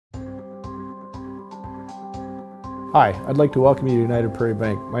Hi, I'd like to welcome you to United Prairie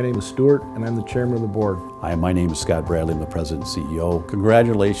Bank. My name is Stuart and I'm the chairman of the board. Hi, my name is Scott Bradley. I'm the president and CEO.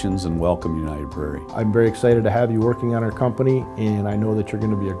 Congratulations and welcome United Prairie. I'm very excited to have you working on our company, and I know that you're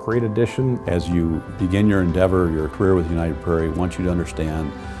going to be a great addition. As you begin your endeavor, your career with United Prairie, I want you to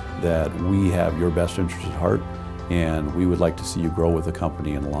understand that we have your best interest at heart, and we would like to see you grow with the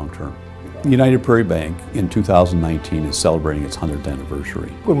company in the long term. United Prairie Bank in 2019 is celebrating its 100th anniversary.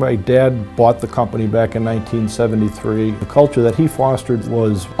 When my dad bought the company back in 1973, the culture that he fostered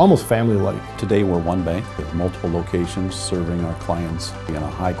was almost family-like. Today we're one bank with multiple locations serving our clients in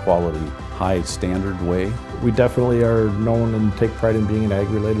a high quality, high standard way. We definitely are known and take pride in being an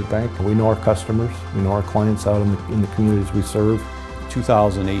ag-related bank. We know our customers, we know our clients out in the communities we serve.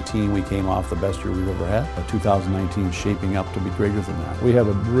 2018 we came off the best year we've ever had, but 2019 is shaping up to be greater than that. We have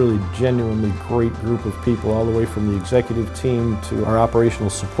a really genuinely great group of people, all the way from the executive team to our operational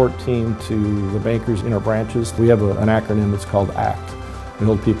support team to the bankers in our branches. We have an acronym that's called ACT. We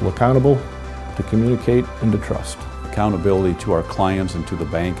hold people accountable, to communicate, and to trust. Accountability to our clients and to the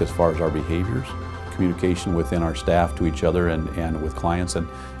bank as far as our behaviors, communication within our staff to each other and with clients,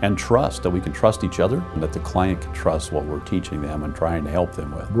 and trust, that we can trust each other and that the client can trust what we're teaching them and trying to help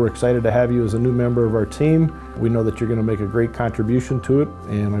them with. We're excited to have you as a new member of our team. We know that you're going to make a great contribution to it,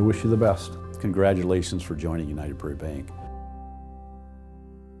 and I wish you the best. Congratulations for joining United Prairie Bank.